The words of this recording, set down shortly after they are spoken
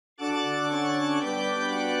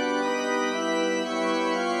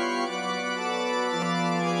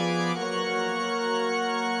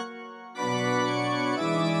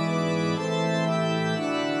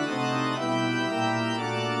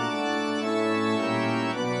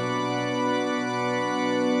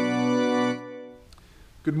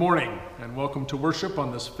Good morning and welcome to worship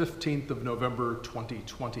on this 15th of November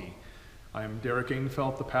 2020. I am Derek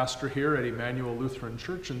Engfelt, the pastor here at Immanuel Lutheran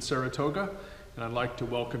Church in Saratoga, and I'd like to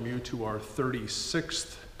welcome you to our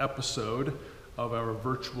 36th episode of our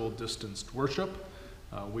virtual distanced worship.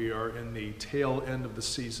 We are in the tail end of the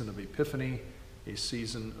season of Epiphany, a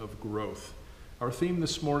season of growth. Our theme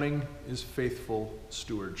this morning is Faithful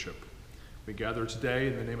Stewardship. We gather today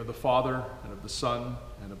in the name of the Father, and of the Son,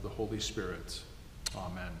 and of the Holy Spirit.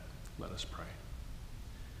 Amen. Let us pray.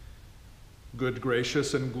 Good,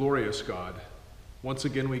 gracious, and glorious God, once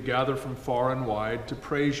again we gather from far and wide to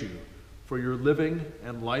praise you for your living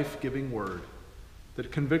and life-giving word that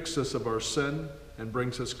convicts us of our sin and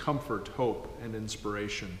brings us comfort, hope, and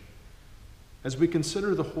inspiration. As we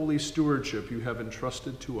consider the holy stewardship you have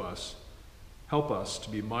entrusted to us, help us to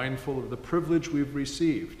be mindful of the privilege we've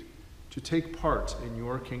received to take part in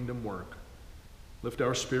your kingdom work. Lift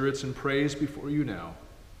our spirits in praise before you now,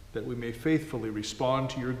 that we may faithfully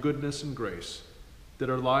respond to your goodness and grace, that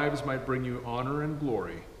our lives might bring you honor and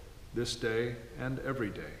glory this day and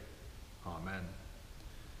every day. Amen.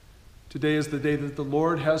 Today is the day that the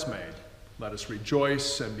Lord has made. Let us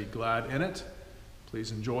rejoice and be glad in it.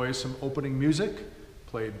 Please enjoy some opening music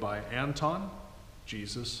played by Anton.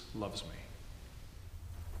 Jesus Loves Me.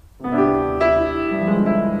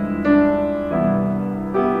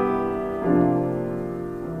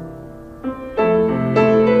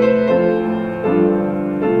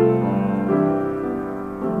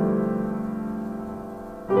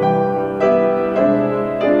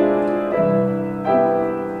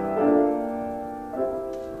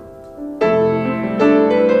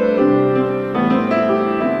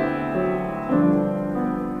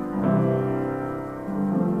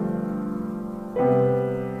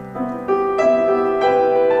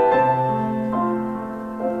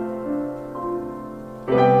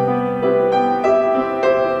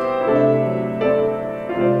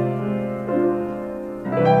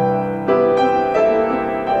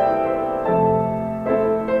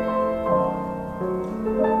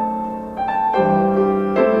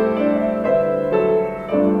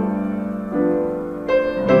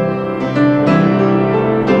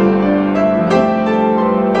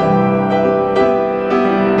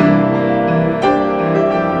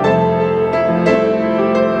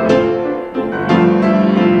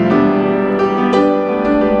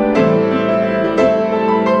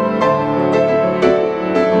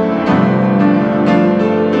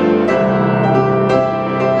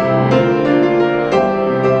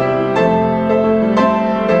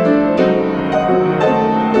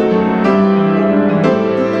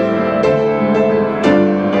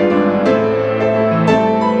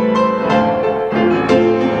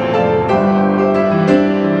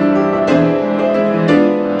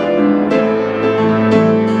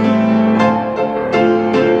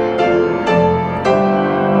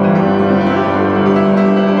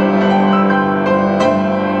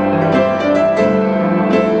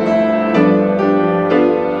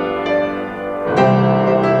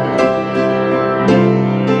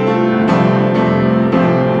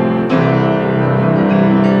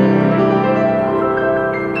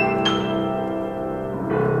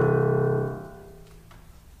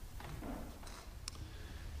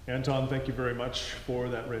 Anton, thank you very much for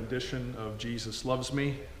that rendition of Jesus Loves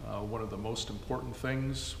Me, one of the most important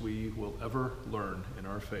things we will ever learn in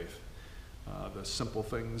our faith. The simple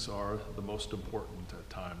things are the most important at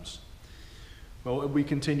times. Well, we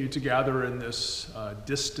continue to gather in this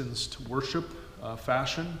distanced worship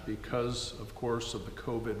fashion because, of course, of the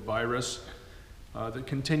COVID virus that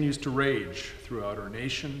continues to rage throughout our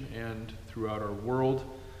nation and throughout our world.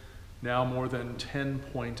 Now more than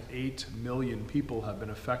 10.8 million people have been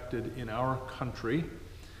affected in our country.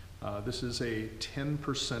 This is a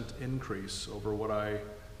 10% increase over what I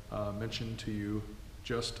mentioned to you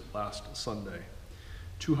just last Sunday.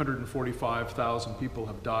 245,000 people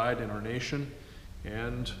have died in our nation,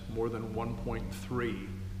 and more than 1.3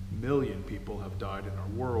 million people have died in our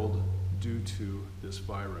world due to this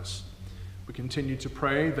virus. We continue to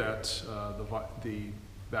pray that the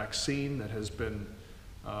vaccine that has been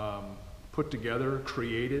put together,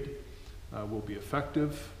 created, will be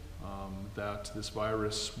effective, that this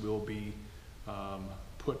virus will be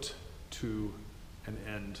put to an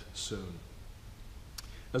end soon.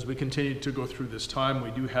 As we continue to go through this time,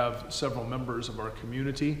 we do have several members of our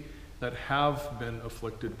community that have been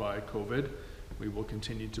afflicted by COVID. We will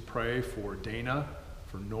continue to pray for Dana,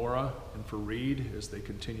 for Nora, and for Reed as they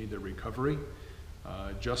continue their recovery.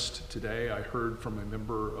 Just today, I heard from a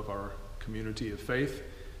member of our community of faith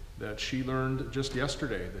that she learned just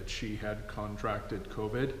yesterday that she had contracted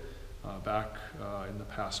COVID back in the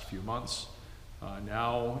past few months.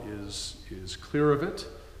 now is clear of it,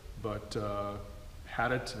 but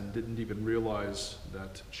had it and didn't even realize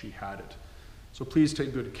that she had it. So please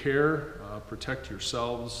take good care, protect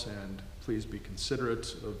yourselves, and please be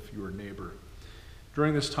considerate of your neighbor.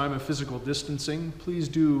 During this time of physical distancing, please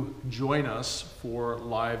do join us for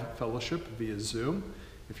live fellowship via Zoom.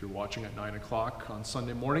 If you're watching at 9 o'clock on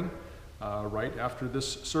Sunday morning, right after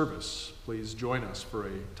this service, please join us for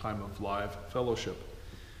a time of live fellowship.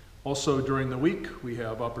 Also during the week, we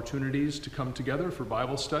have opportunities to come together for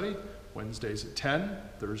Bible study, Wednesdays at 10,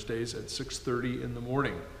 Thursdays at 6:30 in the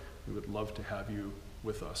morning. We would love to have you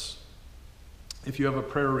with us. If you have a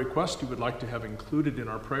prayer request you would like to have included in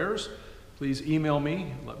our prayers, please email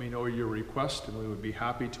me, let me know your request, and we would be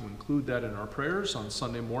happy to include that in our prayers on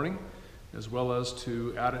Sunday morning, as well as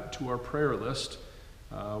to add it to our prayer list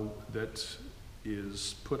that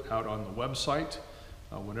is put out on the website.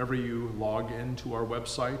 Whenever you log into our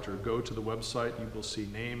website or go to the website, you will see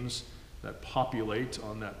names that populate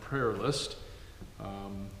on that prayer list.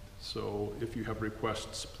 So if you have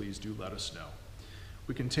requests, please do let us know.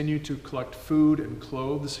 We continue to collect food and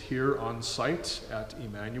clothes here on site at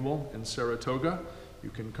Immanuel in Saratoga. You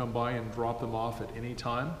can come by and drop them off at any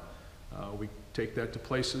time. We take that to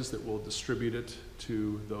places that will distribute it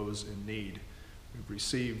to those in need. We've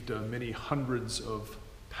received many hundreds of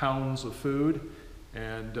pounds of food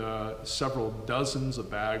and several dozens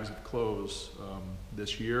of bags of clothes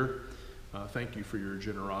this year. Thank you for your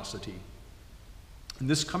generosity. And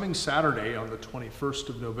this coming Saturday, on the 21st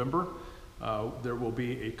of November, there will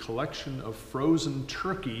be a collection of frozen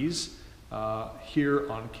turkeys here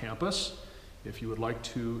on campus. If you would like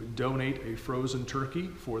to donate a frozen turkey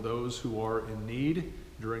for those who are in need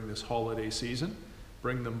during this holiday season,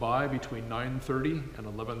 bring them by between 9:30 and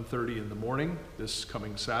 11:30 in the morning this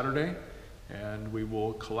coming Saturday, and we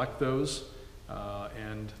will collect those,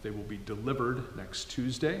 and they will be delivered next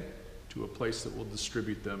Tuesday to a place that will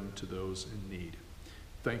distribute them to those in need.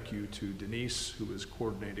 Thank you to Denise, who is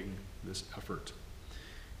coordinating this effort.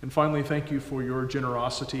 And finally, thank you for your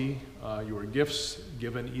generosity, your gifts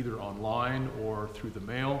given either online or through the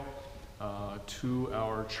mail to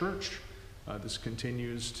our church. This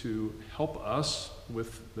continues to help us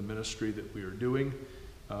with the ministry that we are doing.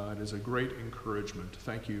 It is a great encouragement.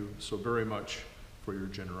 Thank you so very much for your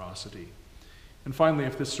generosity. And finally,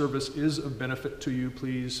 if this service is of benefit to you,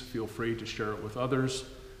 please feel free to share it with others.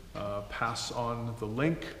 Pass on the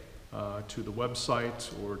link to the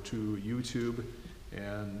website or to YouTube,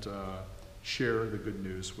 and share the good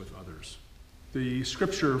news with others. The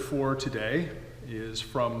scripture for today is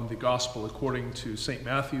from the Gospel according to St.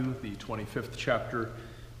 Matthew, the 25th chapter,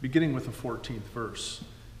 beginning with the 14th verse.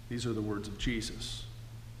 These are the words of Jesus.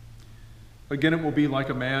 Again, it will be like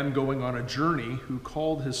a man going on a journey who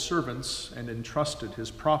called his servants and entrusted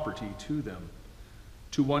his property to them.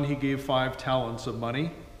 To one he gave 5 talents of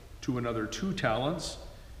money, to another 2 talents,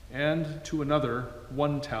 and to another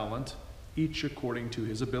 1 talent, each according to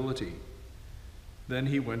his ability. Then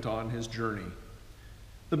he went on his journey.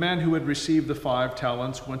 The man who had received the 5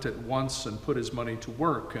 talents went at once and put his money to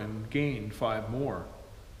work and gained 5 more.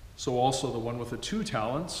 So also the one with the 2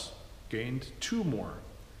 talents gained 2 more.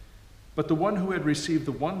 But the one who had received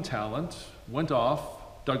the 1 talent went off,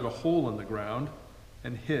 dug a hole in the ground,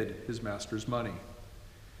 and hid his master's money.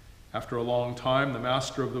 After a long time, the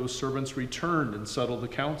master of those servants returned and settled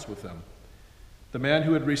accounts with them. The man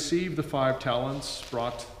who had received the 5 talents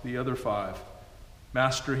brought the other 5.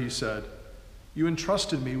 Master, he said, you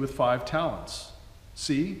entrusted me with 5 talents.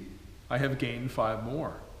 See, I have gained 5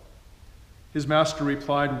 more. His master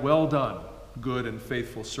replied, well done, good and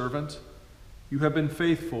faithful servant. You have been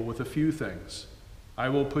faithful with a few things. I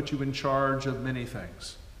will put you in charge of many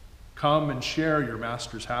things. Come and share your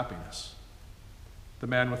master's happiness. The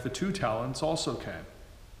man with the 2 talents also came.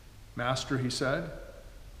 Master, he said,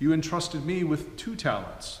 you entrusted me with 2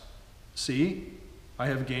 talents. See, I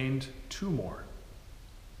have gained 2 more.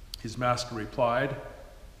 His master replied,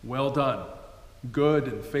 well done, good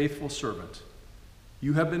and faithful servant.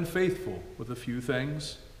 You have been faithful with a few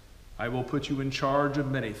things. I will put you in charge of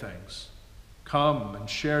many things. Come and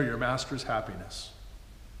share your master's happiness.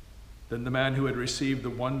 Then the man who had received the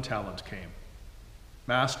 1 talent came.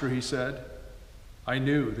 Master, he said, I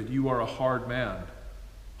knew that you are a hard man,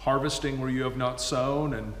 harvesting where you have not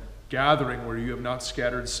sown and gathering where you have not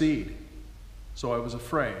scattered seed. So I was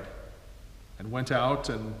afraid and went out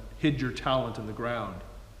and hid your talent in the ground.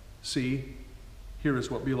 See, here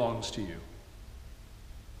is what belongs to you.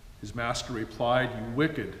 His master replied, you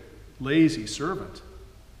wicked, lazy servant.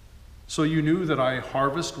 So you knew that I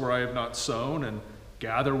harvest where I have not sown and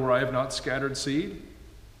gather where I have not scattered seed?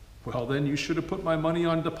 Well, then you should have put my money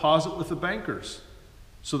on deposit with the bankers,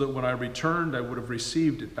 so that when I returned, I would have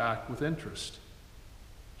received it back with interest.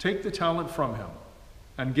 Take the talent from him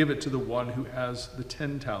and give it to the one who has the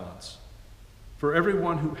 10 talents. For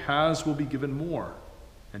everyone who has will be given more,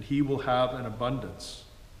 and he will have an abundance.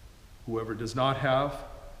 Whoever does not have,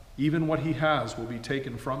 even what he has will be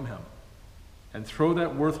taken from him. And throw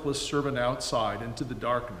that worthless servant outside into the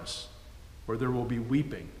darkness, where there will be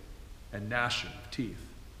weeping and gnashing of teeth.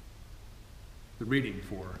 The reading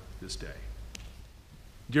for this day.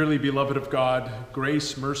 Dearly beloved of God,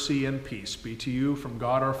 grace, mercy, and peace be to you from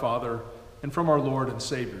God our Father and from our Lord and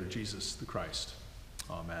Savior, Jesus the Christ.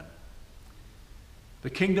 Amen. The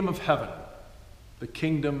kingdom of heaven, the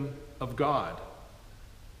kingdom of God.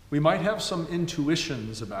 We might have some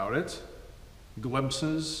intuitions about it,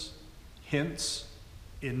 glimpses, hints,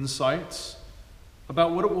 insights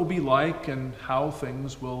about what it will be like and how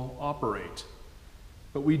things will operate.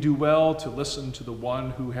 But we do well to listen to the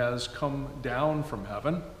one who has come down from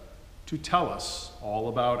heaven to tell us all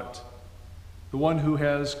about it. The one who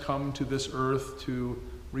has come to this earth to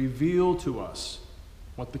reveal to us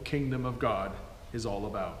what the kingdom of God is all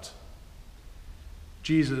about.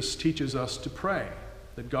 Jesus teaches us to pray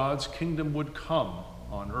that God's kingdom would come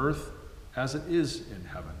on earth as it is in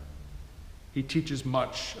heaven. He teaches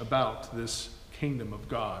much about this kingdom of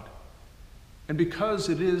God. And because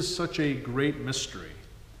it is such a great mystery,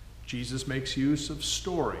 Jesus makes use of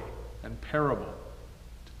story and parable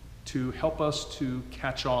to help us to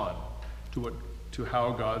catch on to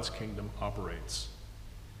how God's kingdom operates.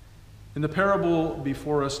 In the parable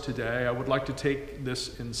before us today, I would like to take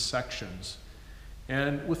this in sections,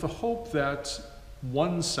 and with the hope that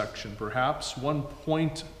one section, perhaps, one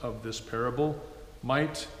point of this parable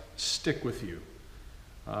might stick with you.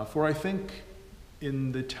 For I think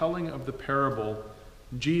in the telling of the parable,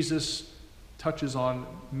 Jesus touches on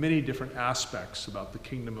many different aspects about the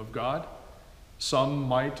kingdom of God. Some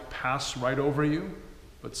might pass right over you,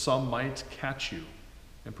 but some might catch you.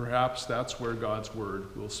 And perhaps that's where God's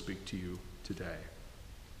word will speak to you today.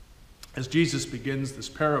 As Jesus begins this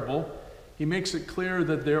parable, he makes it clear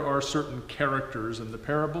that there are certain characters in the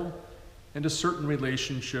parable and a certain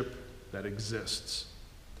relationship that exists.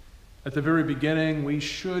 At the very beginning, we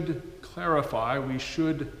should clarify, we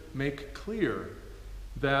should make clear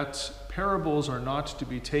that parables are not to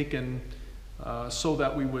be taken so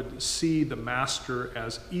that we would see the master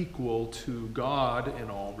as equal to God in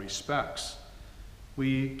all respects.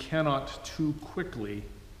 We cannot too quickly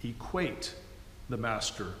equate the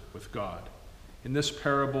master with God, in this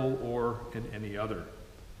parable or in any other.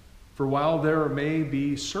 For while there may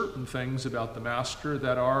be certain things about the master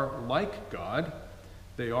that are like God,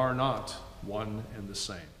 they are not one and the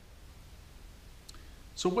same.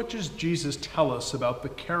 So what does Jesus tell us about the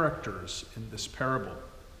characters in this parable?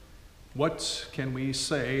 What can we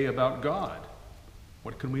say about God?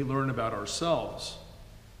 What can we learn about ourselves?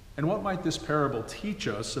 And what might this parable teach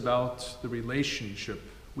us about the relationship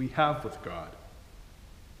we have with God?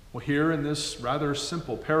 Well, here in this rather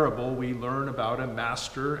simple parable, we learn about a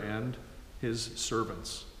master and his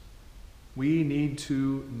servants. We need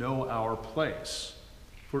to know our place,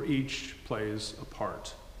 for each plays a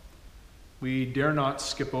part. We dare not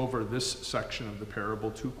skip over this section of the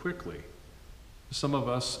parable too quickly. Some of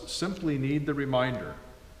us simply need the reminder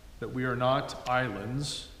that we are not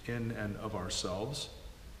islands in and of ourselves,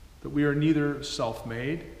 that we are neither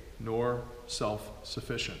self-made nor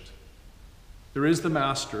self-sufficient. There is the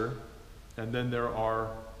master, and then there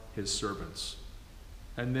are his servants.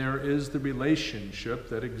 And there is the relationship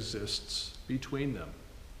that exists between them.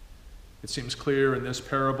 It seems clear in this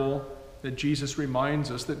parable that Jesus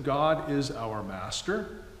reminds us that God is our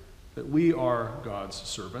master, that we are God's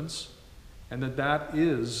servants, and that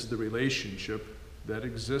is the relationship that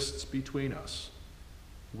exists between us.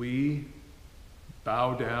 We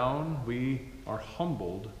bow down, we are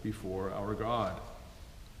humbled before our God.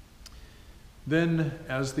 Then,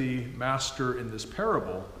 as the master in this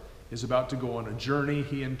parable is about to go on a journey,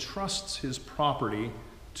 he entrusts his property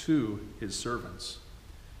to his servants.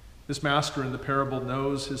 This master in the parable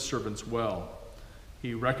knows his servants well.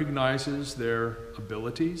 He recognizes their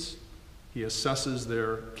abilities, he assesses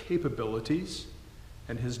their capabilities,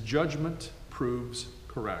 and his judgment proves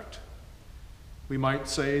correct. We might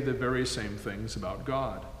say the very same things about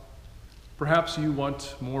God. Perhaps you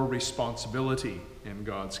want more responsibility in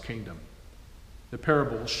God's kingdom. The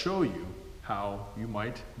parable will show you how you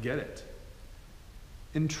might get it.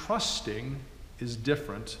 Entrusting is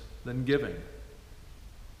different than giving.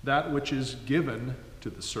 That which is given to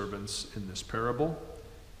the servants in this parable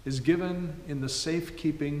is given in the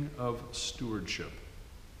safekeeping of stewardship.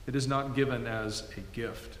 It is not given as a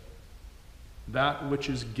gift. that which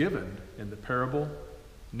is given in the parable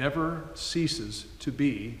never ceases to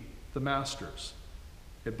be the master's.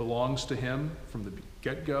 It belongs to him from the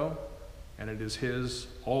get-go, and it is his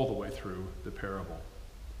all the way through the parable.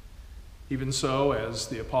 Even so, as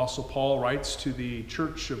the Apostle Paul writes to the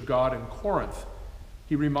church of God in Corinth,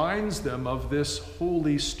 he reminds them of this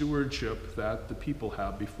holy stewardship that the people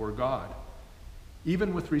have before God,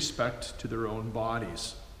 even with respect to their own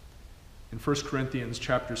bodies. In 1 Corinthians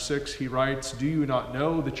chapter 6, he writes, "Do you not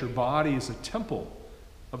know that your body is a temple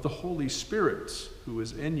of the Holy Spirit who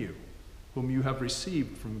is in you, whom you have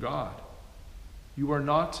received from God? You are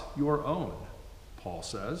not your own," Paul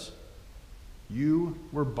says. "You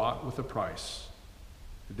were bought with a price.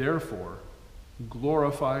 Therefore,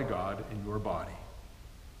 glorify God in your body."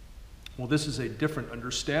 Well, this is a different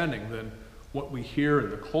understanding than what we hear in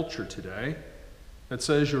the culture today that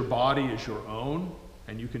says your body is your own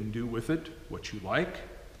and you can do with it what you like.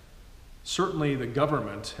 Certainly, the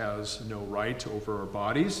government has no right over our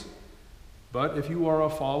bodies, but if you are a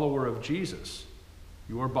follower of Jesus,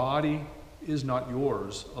 your body is not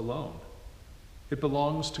yours alone. It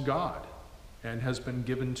belongs to God and has been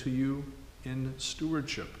given to you in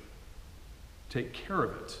stewardship. Take care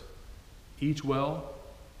of it. Eat well,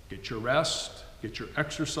 get your rest, get your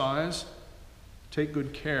exercise. Take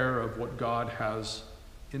good care of what God has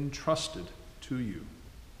entrusted to you.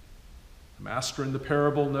 The master in the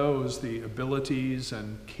parable knows the abilities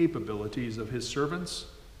and capabilities of his servants,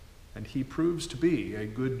 and he proves to be a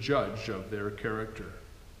good judge of their character.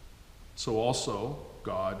 So also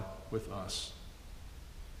God with us.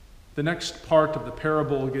 The next part of the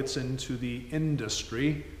parable gets into the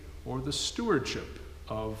industry or the stewardship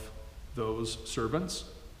of those servants.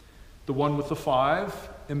 The one with the 5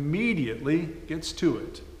 immediately gets to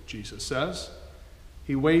it, Jesus says.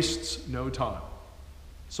 He wastes no time.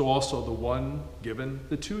 So also the one given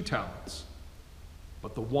the 2 talents.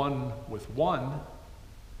 But the one with 1,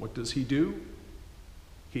 what does he do?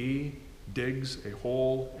 He digs a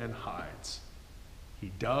hole and hides.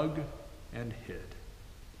 He dug and hid.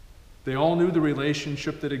 They all knew the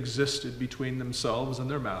relationship that existed between themselves and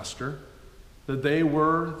their master, that they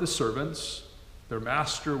were the servants, their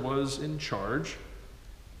master was in charge.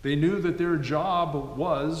 They knew that their job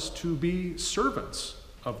was to be servants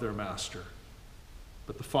of their master.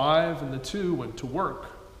 But the 5 and the 2 went to work,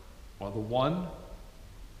 while the 1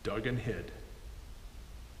 dug and hid.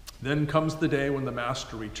 Then comes the day when the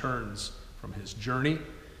master returns from his journey.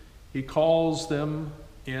 He calls them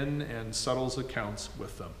in and settles accounts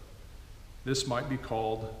with them. This might be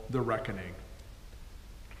called the reckoning.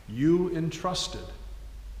 "You entrusted,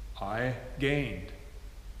 I gained,"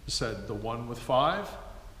 said the one with 5.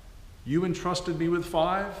 "You entrusted me with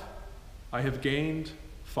 5, I have gained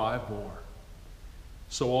 5 more.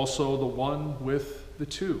 So also the one with the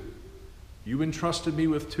 2. You entrusted me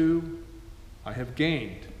with 2, I have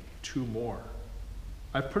gained 2 more.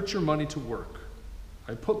 I've put your money to work.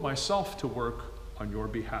 I put myself to work on your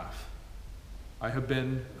behalf. I have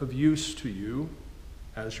been of use to you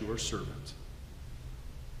as your servant."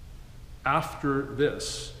 After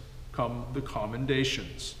this come the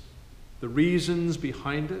commendations, the reasons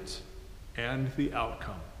behind it, and the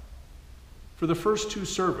outcome. For the first 2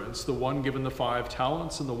 servants, the one given the 5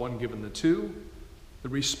 talents and the one given the 2, the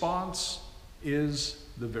response is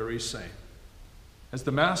the very same. As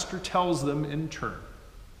the master tells them in turn,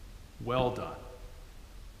 "Well done.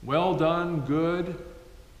 Well done, good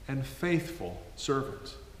and faithful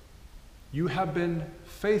servant. You have been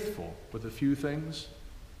faithful with a few things.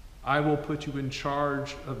 I will put you in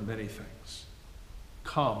charge of many things.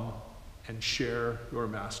 Come and share your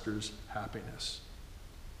master's happiness."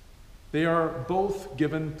 They are both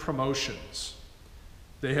given promotions.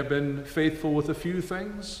 They have been faithful with a few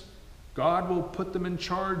things. God will put them in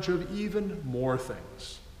charge of even more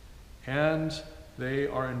things. And they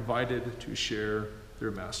are invited to share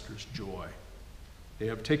their master's joy. They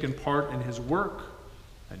have taken part in his work,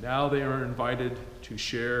 and now they are invited to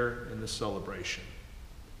share in the celebration.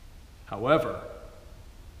 However,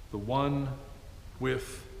 the one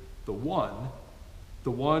with the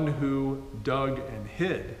one who dug and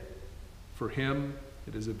hid, for him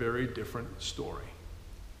it is a very different story.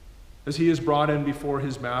 As he is brought in before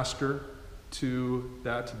his master to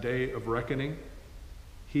that day of reckoning,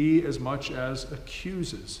 he as much as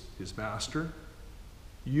accuses his master.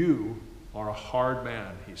 "You are a hard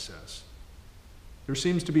man," he says. There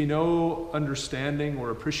seems to be no understanding or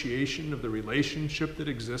appreciation of the relationship that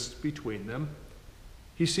exists between them.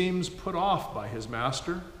 He seems put off by his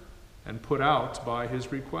master and put out by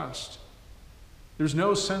his request. There's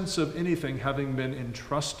no sense of anything having been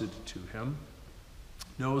entrusted to him,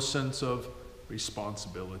 no sense of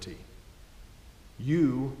responsibility.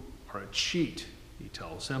 "You are a cheat," he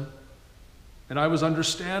tells him. "And I was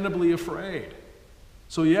understandably afraid.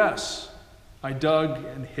 So yes, I dug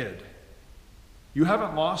and hid. You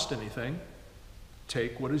haven't lost anything.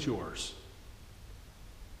 Take what is yours."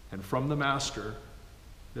 And from the master,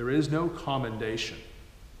 there is no commendation,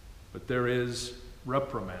 but there is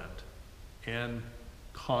reprimand and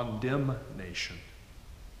condemnation.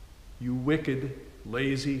 "You wicked,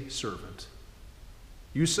 lazy servant.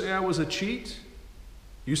 You say I was a cheat?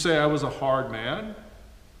 You say I was a hard man?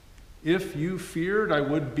 If you feared I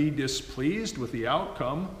would be displeased with the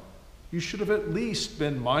outcome, you should have at least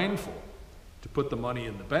been mindful to put the money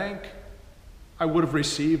in the bank. I would have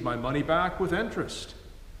received my money back with interest.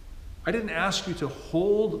 I didn't ask you to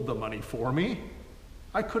hold the money for me.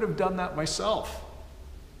 I could have done that myself.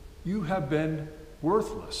 You have been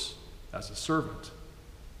worthless as a servant.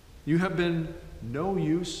 You have been no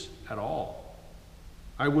use at all.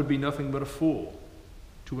 I would be nothing but a fool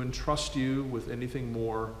to entrust you with anything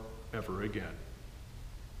more ever again.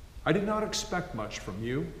 I did not expect much from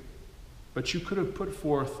you, but you could have put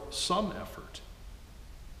forth some effort.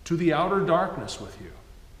 To the outer darkness with you.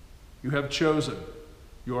 You have chosen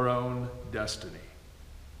your own destiny."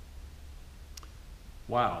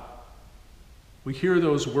 Wow. We hear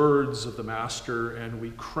those words of the master and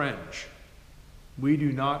we cringe. We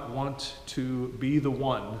do not want to be the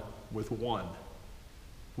one with one.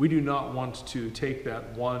 We do not want to take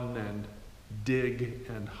that one and dig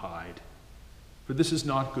and hide. For this is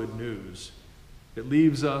not good news. It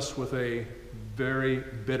leaves us with a very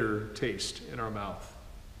bitter taste in our mouth.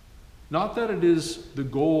 Not that it is the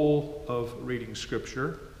goal of reading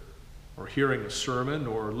Scripture, or hearing a sermon,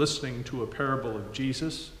 or listening to a parable of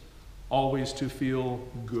Jesus, always to feel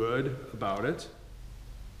good about it.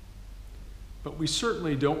 But we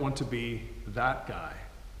certainly don't want to be that guy.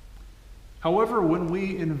 However, when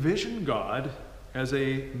we envision God as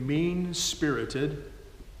a mean-spirited,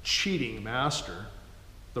 cheating master,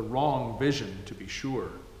 the wrong vision to be sure,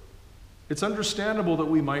 it's understandable that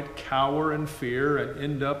we might cower in fear and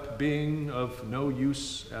end up being of no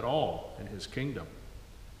use at all in his kingdom.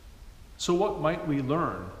 So what might we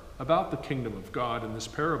learn about the kingdom of God in this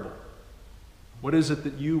parable? What is it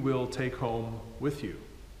that you will take home with you?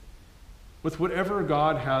 With whatever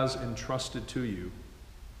God has entrusted to you,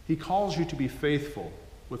 he calls you to be faithful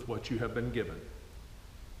with what you have been given.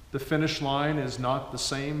 The finish line is not the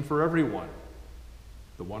same for everyone.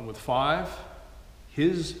 The one with 5,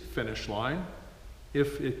 his finish line,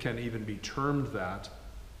 if it can even be termed that,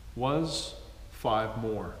 was 5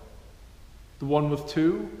 more. The one with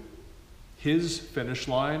 2, his finish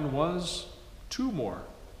line was 2 more.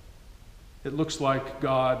 It looks like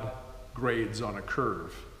God grades on a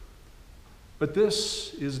curve. But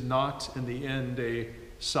this is not, in the end, a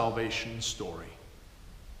salvation story.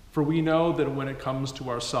 For we know that when it comes to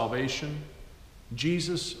our salvation,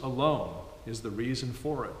 Jesus alone is the reason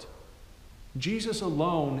for it. Jesus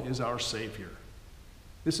alone is our Savior.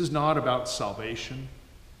 This is not about salvation.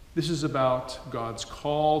 This is about God's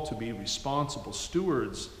call to be responsible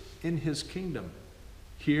stewards in his kingdom,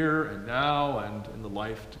 here and now and in the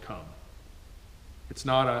life to come. It's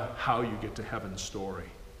not a how you get to heaven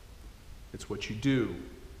story. It's what you do.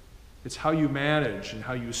 It's how you manage and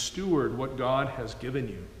how you steward what God has given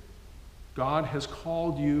you. God has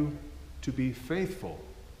called you to be faithful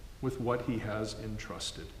with what he has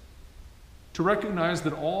entrusted. To recognize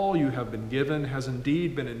that all you have been given has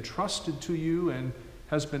indeed been entrusted to you and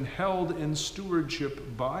has been held in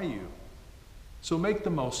stewardship by you. So make the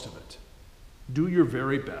most of it. Do your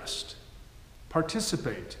very best.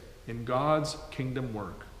 Participate in God's kingdom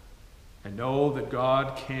work. And know that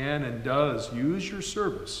God can and does use your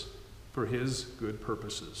service for his good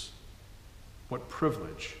purposes. What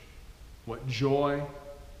privilege, what joy,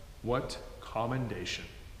 what commendation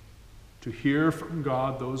to hear from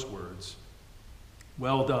God those words,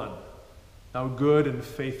 "Well done, thou good and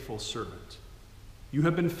faithful servant. You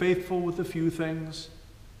have been faithful with a few things.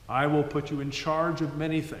 I will put you in charge of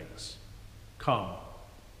many things. Come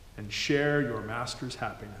and share your master's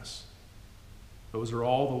happiness." Those are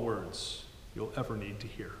all the words you'll ever need to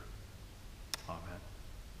hear. Amen.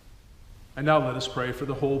 And now let us pray for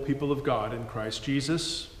the whole people of God in Christ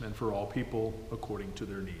Jesus and for all people according to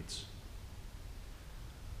their needs.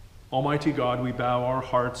 Almighty God, we bow our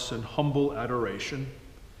hearts in humble adoration,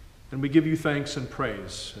 and we give you thanks and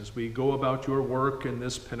praise as we go about your work in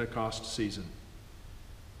this Pentecost season.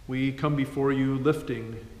 We come before you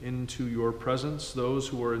lifting into your presence those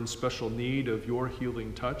who are in special need of your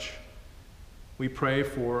healing touch. We pray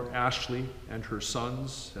for Ashley and her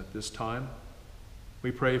sons at this time. We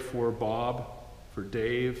pray for Bob, for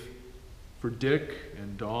Dave, for Dick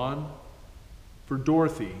and Dawn, for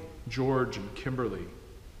Dorothy, George, and Kimberly,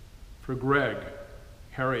 for Greg,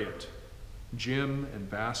 Harriet, Jim, and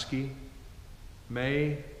Baskey,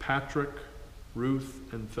 May, Patrick, Ruth,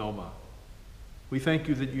 and Thelma. We thank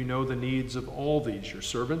you that you know the needs of all these, your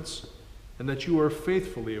servants, and that you are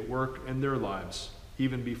faithfully at work in their lives,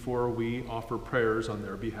 even before we offer prayers on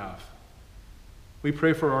their behalf. We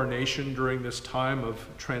pray for our nation during this time of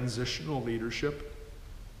transitional leadership.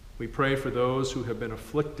 We pray for those who have been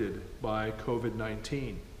afflicted by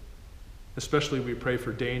COVID-19. Especially we pray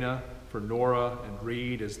for Dana, for Nora, and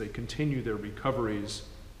Reed as they continue their recoveries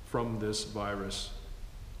from this virus.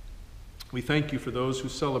 We thank you for those who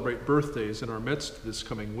celebrate birthdays in our midst this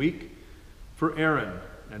coming week, for Aaron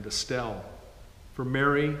and Estelle, for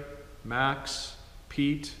Mary, Max,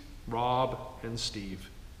 Pete, Rob, and Steve.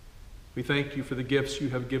 We thank you for the gifts you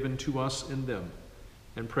have given to us in them,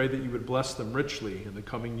 and pray that you would bless them richly in the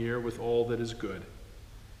coming year with all that is good.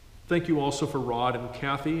 Thank you also for Rod and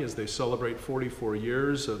Kathy as they celebrate 44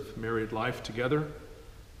 years of married life together.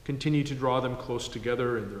 Continue to draw them close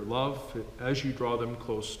together in their love as you draw them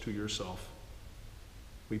close to yourself.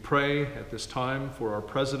 We pray at this time for our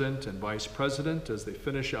president and vice president as they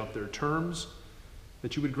finish out their terms,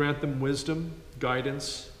 that you would grant them wisdom,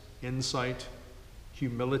 guidance, insight,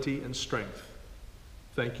 humility, and strength.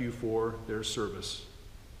 Thank you for their service.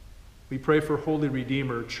 We pray for Holy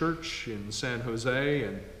Redeemer Church in San Jose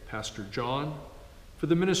and Pastor John, for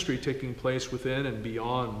the ministry taking place within and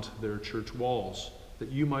beyond their church walls, that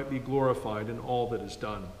you might be glorified in all that is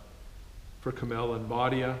done. For Kamel and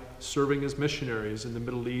Badia, serving as missionaries in the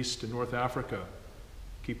Middle East and North Africa,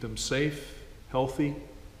 keep them safe, healthy,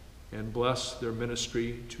 and bless their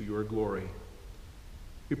ministry to your glory.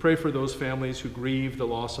 We pray for those families who grieve the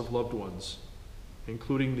loss of loved ones,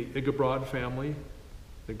 including the Igabrod family,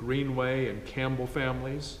 the Greenway and Campbell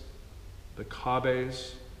families, the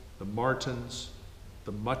Cabes, the Martins,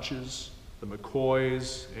 the Mutches, the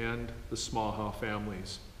McCoys, and the Smaha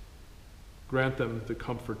families. Grant them the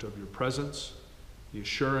comfort of your presence, the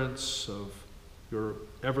assurance of your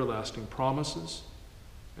everlasting promises,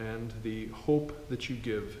 and the hope that you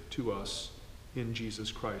give to us in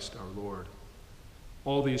Jesus Christ our Lord.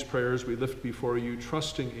 All these prayers we lift before you,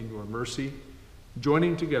 trusting in your mercy,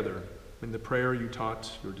 joining together in the prayer you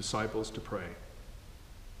taught your disciples to pray.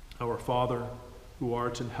 Our Father, who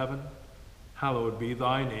art in heaven, hallowed be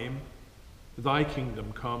thy name. Thy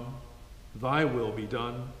kingdom come, thy will be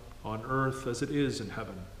done, on earth as it is in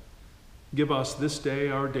heaven. Give us this day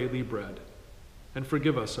our daily bread, and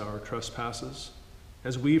forgive us our trespasses,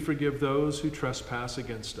 as we forgive those who trespass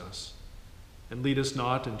against us. And lead us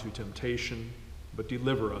not into temptation, but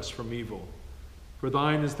deliver us from evil. For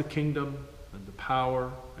thine is the kingdom, and the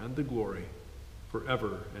power, and the glory,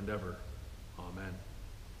 forever and ever. Amen.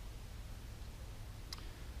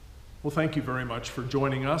 Well, thank you very much for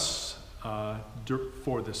joining us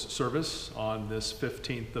for this service on this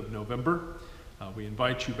 15th of November. We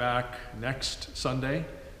invite you back next Sunday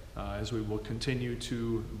as we will continue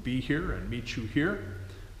to be here and meet you here.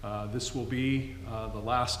 This will be the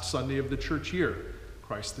last Sunday of the church year,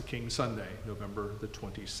 Christ the King Sunday, November the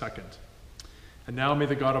 22nd. And now may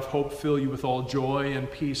the God of hope fill you with all joy and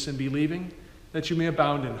peace in believing, that you may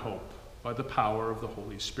abound in hope by the power of the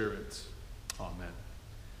Holy Spirit. Amen.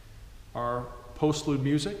 Our postlude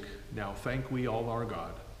music, Now Thank We All Our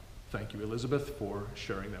God. Thank you, Elisabeth, for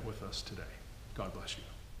sharing that with us today. God bless you.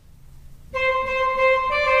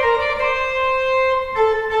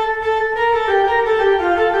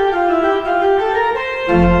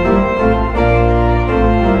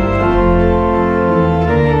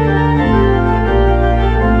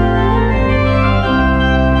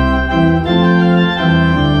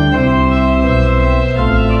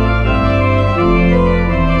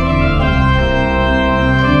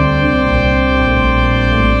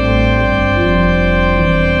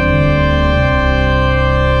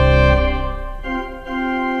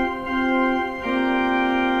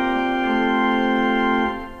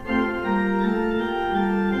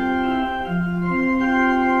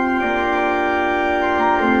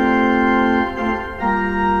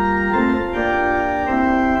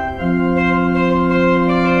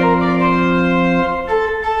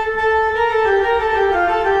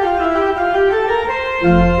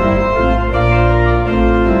 Thank you.